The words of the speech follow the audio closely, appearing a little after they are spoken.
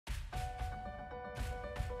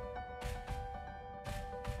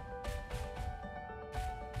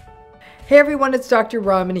Hey everyone, it's Dr.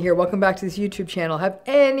 RAMANI here. Welcome back to this YouTube channel. Have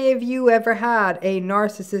any of you ever had a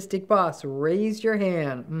narcissistic boss? Raise your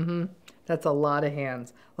hand. That's a lot of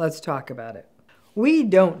hands. Let's talk about it. We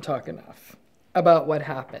don't talk enough about what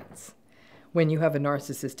happens when you have a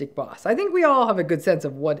narcissistic boss. I think we all have a good sense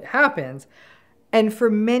of what happens. And for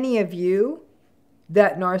many of you,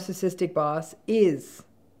 that narcissistic boss is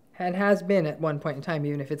and has been at one point in time,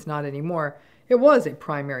 even if it's not anymore, it was a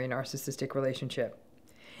primary narcissistic relationship.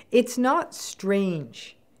 It's not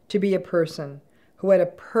strange to be a person who had a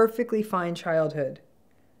perfectly fine childhood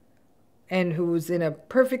and who's in a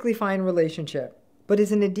perfectly fine relationship, but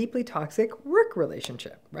is in a deeply toxic work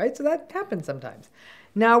relationship, right? So that happens sometimes.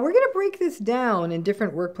 Now, we're going to break this down in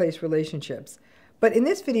different workplace relationships, but in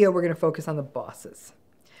this video, we're going to focus on the bosses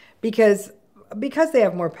because they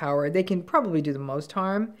have more power, they can probably do the most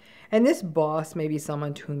harm. And this boss may be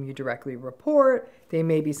someone to whom you directly report. They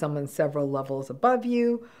may be someone several levels above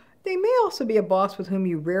you. They may also be a boss with whom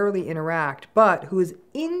you rarely interact, but who is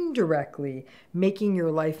indirectly making your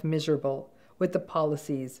life miserable with the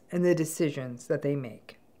policies and the decisions that they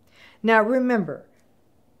make. Now remember,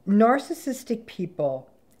 narcissistic people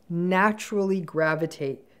naturally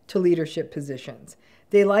gravitate to leadership positions.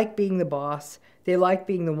 They like being the boss. They like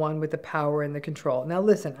being the one with the power and the control. Now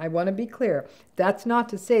listen, I want to be clear. That's not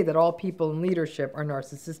to say that all people in leadership are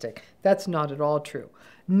narcissistic. That's not at all true.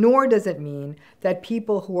 Nor does it mean that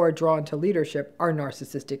people who are drawn to leadership are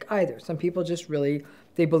narcissistic either. Some people just really,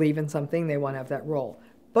 they believe in something, they want to have that role.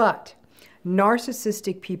 But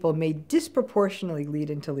narcissistic people may disproportionately lead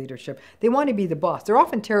into leadership. They want to be the boss. They're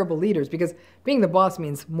often terrible leaders because being the boss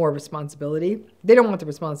means more responsibility. They don't want the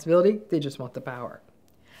responsibility, they just want the power.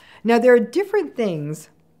 Now, there are different things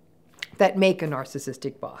that make a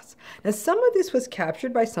narcissistic boss. Now, some of this was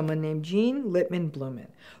captured by someone named Jean Littman-Blumen,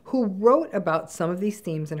 who wrote about some of these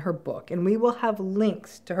themes in her book, and we will have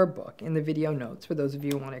links to her book in the video notes for those of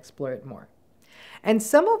you who want to explore it more. And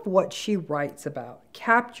some of what she writes about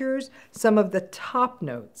captures some of the top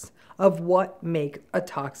notes of what make a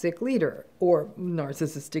toxic leader or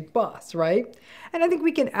narcissistic boss, right? And I think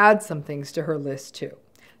we can add some things to her list too.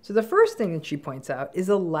 So the first thing that she points out is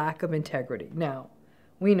a lack of integrity. Now,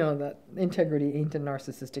 we know that integrity ain't a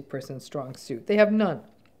narcissistic person's strong suit. They have none.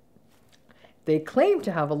 They claim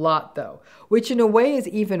to have a lot, though, which in a way is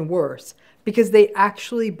even worse because they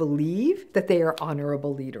actually believe that they are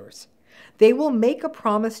honorable leaders. They will make a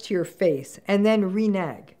promise to your face and then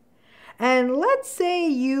renege. And let's say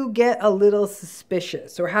you get a little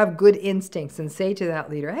suspicious or have good instincts and say to that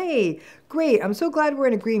leader, hey, great, I'm so glad we're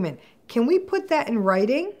in agreement. Can we put that in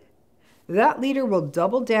writing? That leader will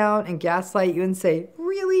double down and gaslight you and say,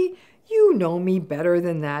 really? You know me better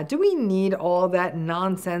than that. Do we need all that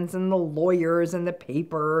nonsense and the lawyers and the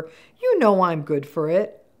paper? You know I'm good for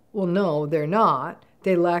it. Well, no, they're not.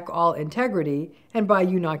 They lack all integrity, and by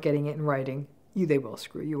you not getting it in writing, they will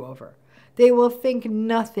screw you over. They will think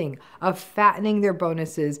nothing of fattening their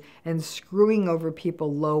bonuses and screwing over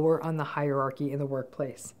people lower on the hierarchy in the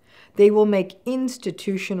workplace. They will make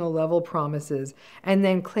institutional level promises and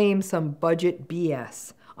then claim some budget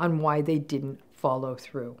BS on why they didn't follow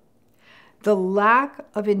through. The lack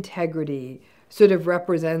of integrity sort of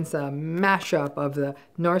represents a mashup of the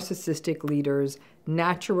narcissistic leader's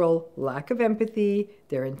natural lack of empathy,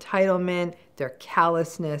 their entitlement, their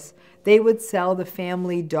callousness. They would sell the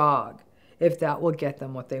family dog if that will get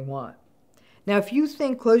them what they want. Now, if you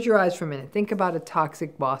close your eyes for a minute, think about a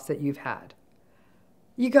toxic boss that you've had.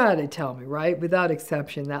 You gotta tell me, right? Without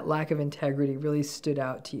exception, that lack of integrity really stood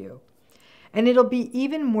out to you. And it'll be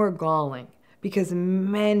even more galling because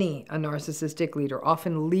many a narcissistic leader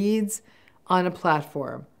often leads on a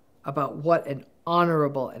platform about what an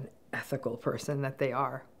honorable and ethical person that they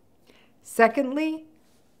are. Secondly,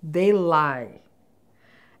 they lie.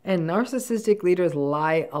 And narcissistic leaders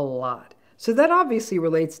lie a lot. So that obviously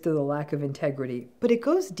relates to the lack of integrity, but it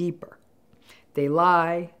goes deeper. They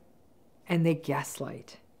lie and they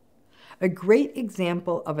gaslight. A great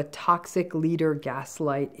example of a toxic leader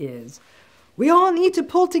gaslight is, we all need to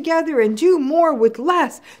pull together and do more with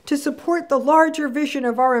less to support the larger vision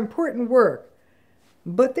of our important work.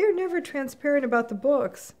 But they're never transparent about the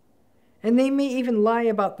books. And they may even lie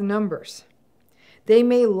about the numbers. They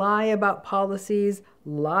may lie about policies,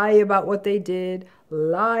 lie about what they did,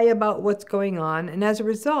 lie about what's going on, and as a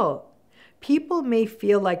result, people may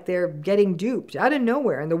feel like they're getting duped out of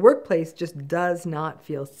nowhere, and the workplace just does not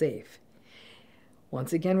feel safe.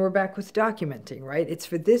 Once again, we're back with documenting, right? It's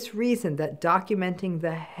for this reason that documenting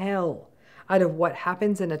the hell out of what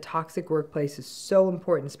happens in a toxic workplace is so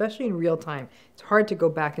important, especially in real time. It's hard to go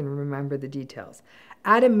back and remember the details.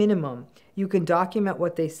 At a minimum, you can document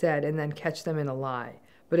what they said and then catch them in a lie.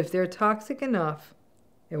 But if they're toxic enough,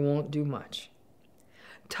 it won't do much.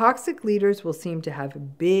 Toxic leaders will seem to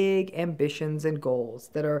have big ambitions and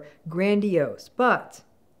goals that are grandiose, but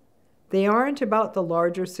they aren't about the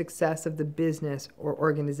larger success of the business or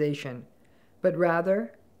organization, but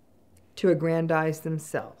rather to aggrandize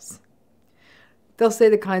themselves. They'll say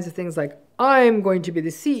the kinds of things like, I'm going to be the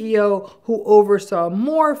CEO who oversaw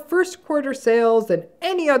more first quarter sales than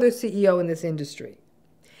any other CEO in this industry.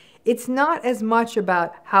 It's not as much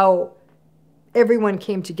about how everyone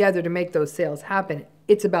came together to make those sales happen.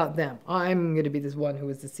 It's about them. I'm going to be this one who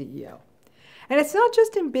is the CEO. And it's not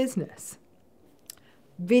just in business.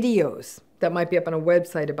 Videos that might be up on a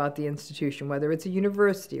website about the institution, whether it's a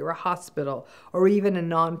university or a hospital or even a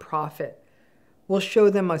nonprofit, will show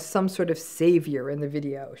them as some sort of savior in the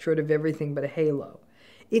video, short of everything but a halo.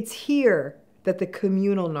 It's here that the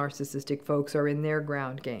communal narcissistic folks are in their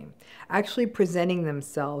ground game, actually presenting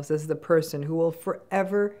themselves as the person who will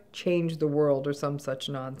forever change the world or some such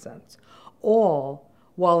nonsense, all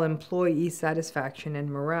while employee satisfaction and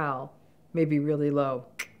morale may be really low,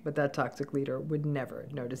 but that toxic leader would never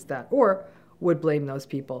notice that or would blame those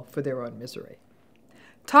people for their own misery.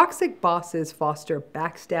 Toxic bosses foster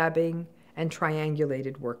backstabbing and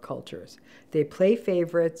triangulated work cultures. They play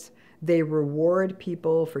favorites, they reward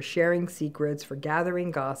people for sharing secrets, for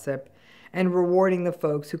gathering gossip, and rewarding the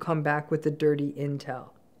folks who come back with the dirty intel.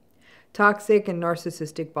 Toxic and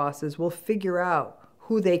narcissistic bosses will figure out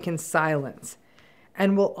who they can silence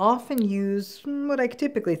and will often use what I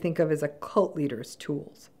typically think of as a cult leader's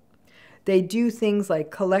tools. They do things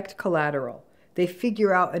like collect collateral, they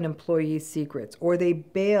figure out an employee's secrets, or they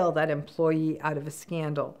bail that employee out of a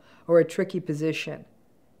scandal or a tricky position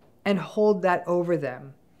and hold that over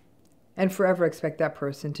them and forever expect that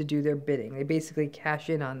person to do their bidding. They basically cash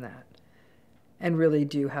in on that and really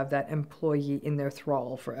do have that employee in their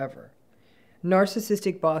thrall forever.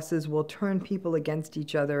 Narcissistic bosses will turn people against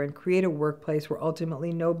each other and create a workplace where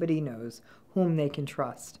ultimately nobody knows whom they can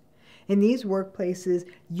trust. In these workplaces,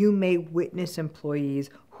 you may witness employees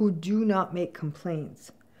who do not make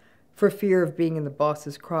complaints for fear of being in the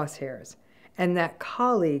boss's crosshairs, and that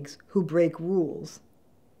colleagues who break rules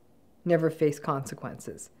never face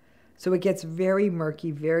consequences. So it gets very murky,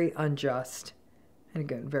 very unjust, and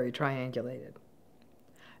again, very triangulated.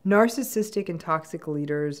 Narcissistic and toxic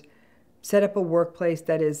leaders set up a workplace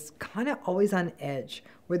that is kind of always on edge,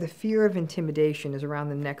 where the fear of intimidation is around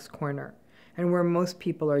the next corner, and where most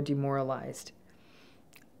people are demoralized.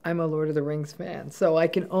 I'm a Lord of the Rings fan, so I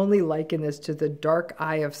can only liken this to the dark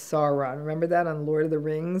eye of Sauron. Remember that on Lord of the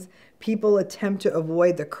Rings? People attempt to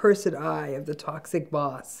avoid the cursed eye of the toxic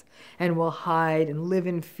boss and will hide and live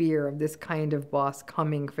in fear of this kind of boss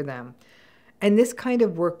coming for them. And this kind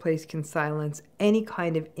of workplace can silence any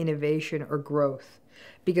kind of innovation or growth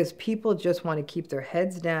because people just want to keep their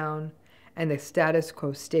heads down and the status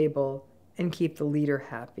quo stable and keep the leader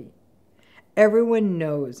happy. Everyone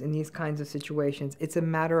knows in these kinds of situations it's a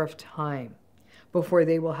matter of time before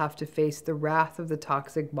they will have to face the wrath of the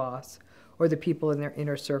toxic boss or the people in their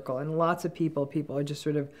inner circle. And lots of people are just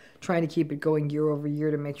sort of trying to keep it going year over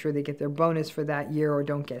year to make sure they get their bonus for that year or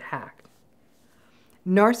don't get hacked.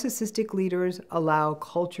 Narcissistic leaders allow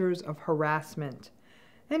cultures of harassment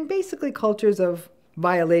and basically cultures of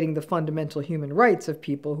violating the fundamental human rights of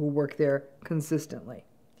people who work there consistently.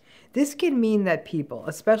 This can mean that people,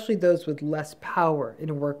 especially those with less power in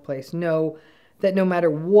a workplace, know that no matter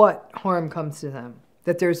what harm comes to them,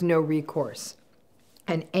 that there's no recourse.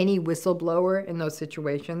 And any whistleblower in those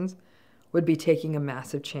situations would be taking a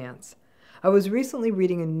massive chance. I was recently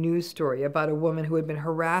reading a news story about a woman who had been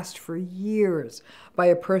harassed for years by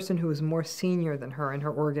a person who was more senior than her in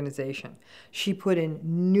her organization. She put in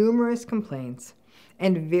numerous complaints,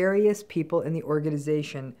 and various people in the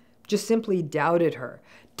organization just simply doubted her,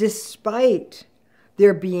 despite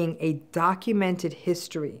there being a documented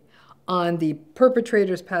history on the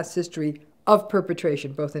perpetrator's past history of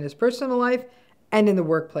perpetration, both in his personal life and in the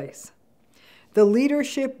workplace. The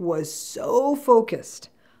leadership was so focused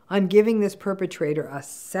on giving this perpetrator a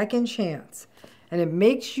second chance, and it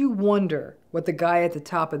makes you wonder what the guy at the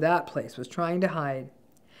top of that place was trying to hide,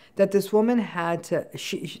 that this woman had to,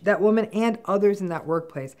 that woman and others in that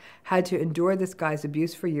workplace had to endure this guy's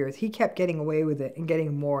abuse for years. He kept getting away with it and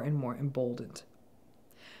getting more and more emboldened.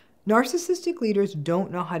 Narcissistic leaders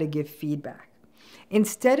don't know how to give feedback.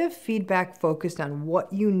 Instead of feedback focused on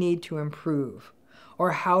what you need to improve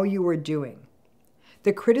or how you are doing,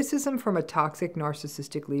 the criticism from a toxic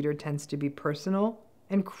narcissistic leader tends to be personal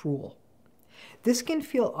and cruel. This can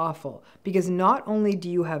feel awful because not only do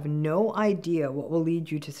you have no idea what will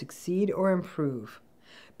lead you to succeed or improve,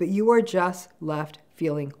 but you are just left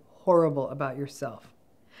feeling horrible about yourself.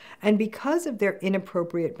 And because of their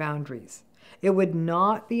inappropriate boundaries, it would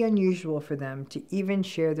not be unusual for them to even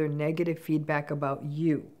share their negative feedback about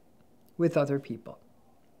you with other people.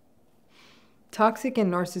 Toxic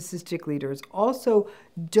and narcissistic leaders also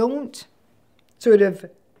don't sort of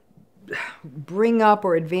bring up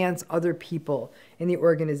or advance other people in the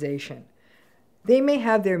organization. They may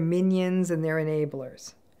have their minions and their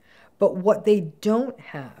enablers, but what they don't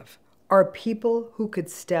have are people who could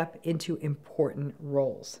step into important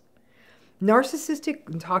roles. Narcissistic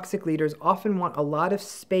and toxic leaders often want a lot of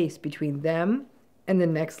space between them and the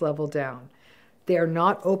next level down. They are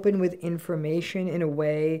not open with information in a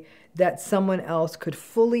way that someone else could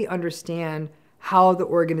fully understand how the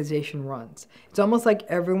organization runs. It's almost like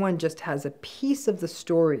everyone just has a piece of the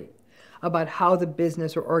story about how the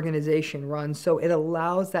business or organization runs, so it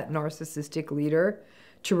allows that narcissistic leader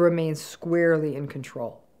to remain squarely in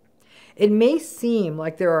control. It may seem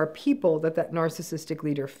like there are people that narcissistic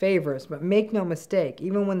leader favors, but make no mistake,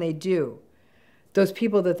 even when they do, those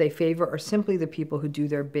people that they favor are simply the people who do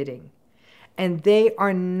their bidding. And they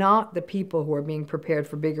are not the people who are being prepared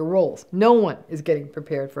for bigger roles. No one is getting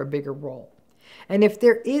prepared for a bigger role. And if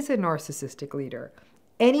there is a narcissistic leader,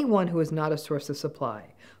 anyone who is not a source of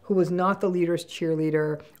supply, who is not the leader's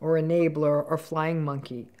cheerleader or enabler or flying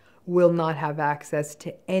monkey, will not have access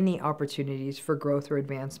to any opportunities for growth or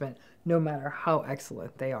advancement, no matter how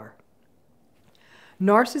excellent they are.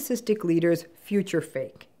 Narcissistic leaders future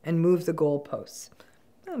fake and move the goalposts.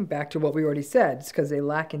 Back to what we already said, it's because they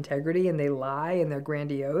lack integrity and they lie and they're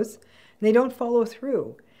grandiose. And they don't follow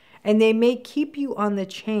through. And they may keep you on the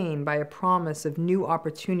chain by a promise of new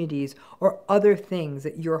opportunities or other things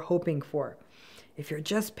that you're hoping for. If you're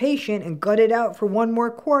just patient and gut it out for one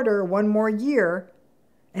more quarter, one more year,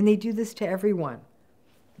 and they do this to everyone.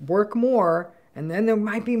 Work more, and then there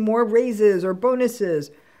might be more raises or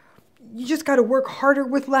bonuses. You just got to work harder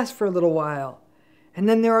with less for a little while. And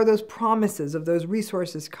then there are those promises of those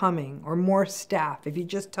resources coming or more staff if you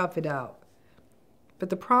just tough it out. But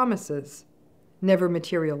the promises never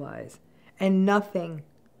materialize, and nothing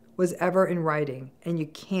was ever in writing, and you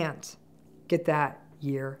can't get that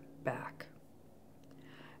year back.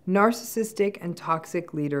 Narcissistic and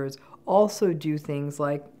toxic leaders also do things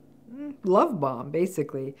like love bomb,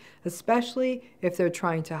 basically, especially if they're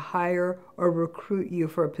trying to hire or recruit you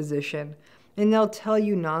for a position. And they'll tell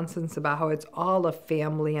you nonsense about how it's all a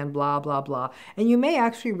family and blah, blah, blah. And you may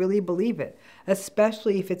actually really believe it,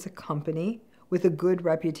 especially if it's a company with a good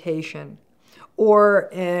reputation or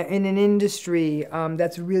in an industry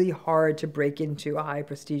that's really hard to break into, a high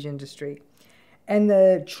prestige industry. And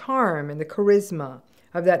the charm and the charisma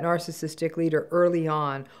of that narcissistic leader early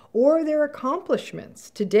on, or their accomplishments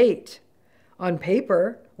to date on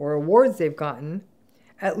paper or awards they've gotten,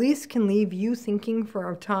 at least can leave you thinking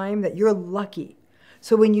for a time that you're lucky.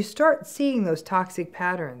 So when you start seeing those toxic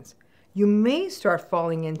patterns, you may start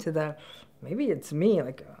falling into the, maybe it's me,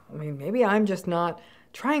 maybe I'm just not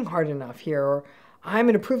trying hard enough here, or I'm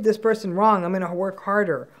going to prove this person wrong, I'm going to work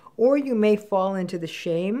harder. Or you may fall into the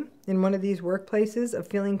shame in one of these workplaces of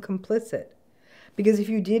feeling complicit. Because if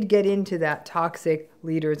you did get into that toxic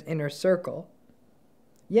leader's inner circle,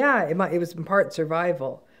 yeah, it was in part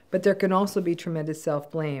survival, but there can also be tremendous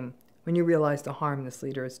self-blame when you realize the harm this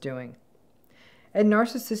leader is doing. And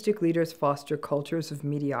narcissistic leaders foster cultures of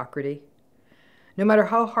mediocrity. No matter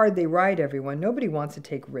how hard they ride everyone, nobody wants to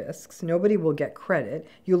take risks. Nobody will get credit.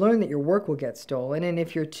 You learn that your work will get stolen. And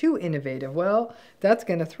if you're too innovative, well, that's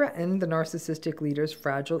going to threaten the narcissistic leader's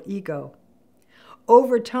fragile ego.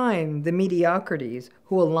 Over time, the mediocrities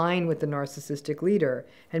who align with the narcissistic leader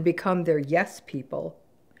and become their yes people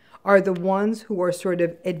are the ones who are sort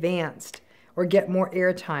of advanced or get more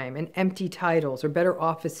airtime and empty titles or better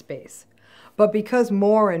office space. But because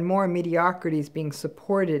more and more mediocrity is being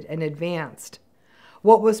supported and advanced,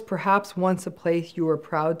 what was perhaps once a place you were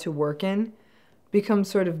proud to work in becomes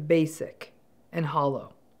sort of basic and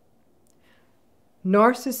hollow.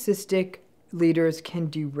 Narcissistic leaders can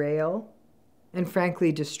derail and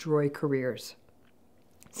frankly destroy careers.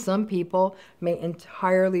 Some people may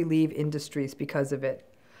entirely leave industries because of it.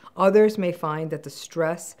 Others may find that the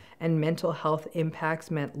stress and mental health impacts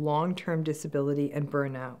meant long-term disability and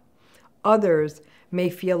burnout. Others may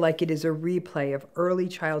feel like it is a replay of early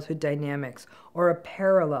childhood dynamics or a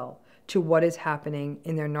parallel to what is happening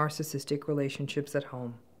in their narcissistic relationships at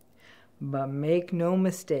home. But make no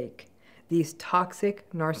mistake, these toxic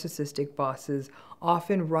narcissistic bosses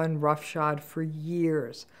often run roughshod for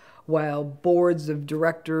years, while boards of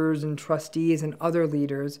directors and trustees and other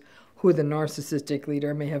leaders, who the narcissistic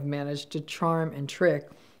leader may have managed to charm and trick,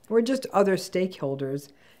 or just other stakeholders,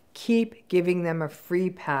 Keep giving them a free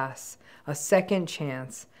pass, a second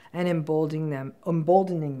chance, and emboldening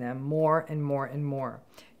them more and more and more.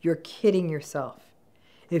 You're kidding yourself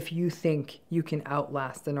if you think you can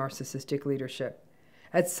outlast the narcissistic leadership.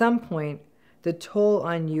 At some point, the toll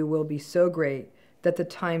on you will be so great that the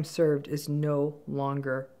time served is no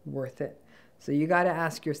longer worth it. So you got to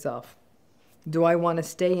ask yourself, do I want to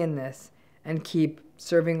stay in this and keep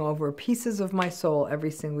serving over pieces of my soul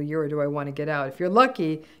every single year, or do I want to get out? If you're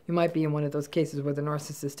lucky, you might be in one of those cases where the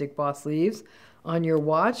narcissistic boss leaves on your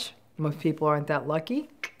watch. Most people aren't that lucky.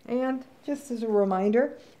 And just as a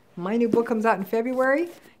reminder, my new book comes out in February.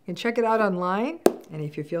 You can check it out online. And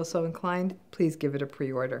if you feel so inclined, please give it a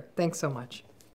pre-order. Thanks so much.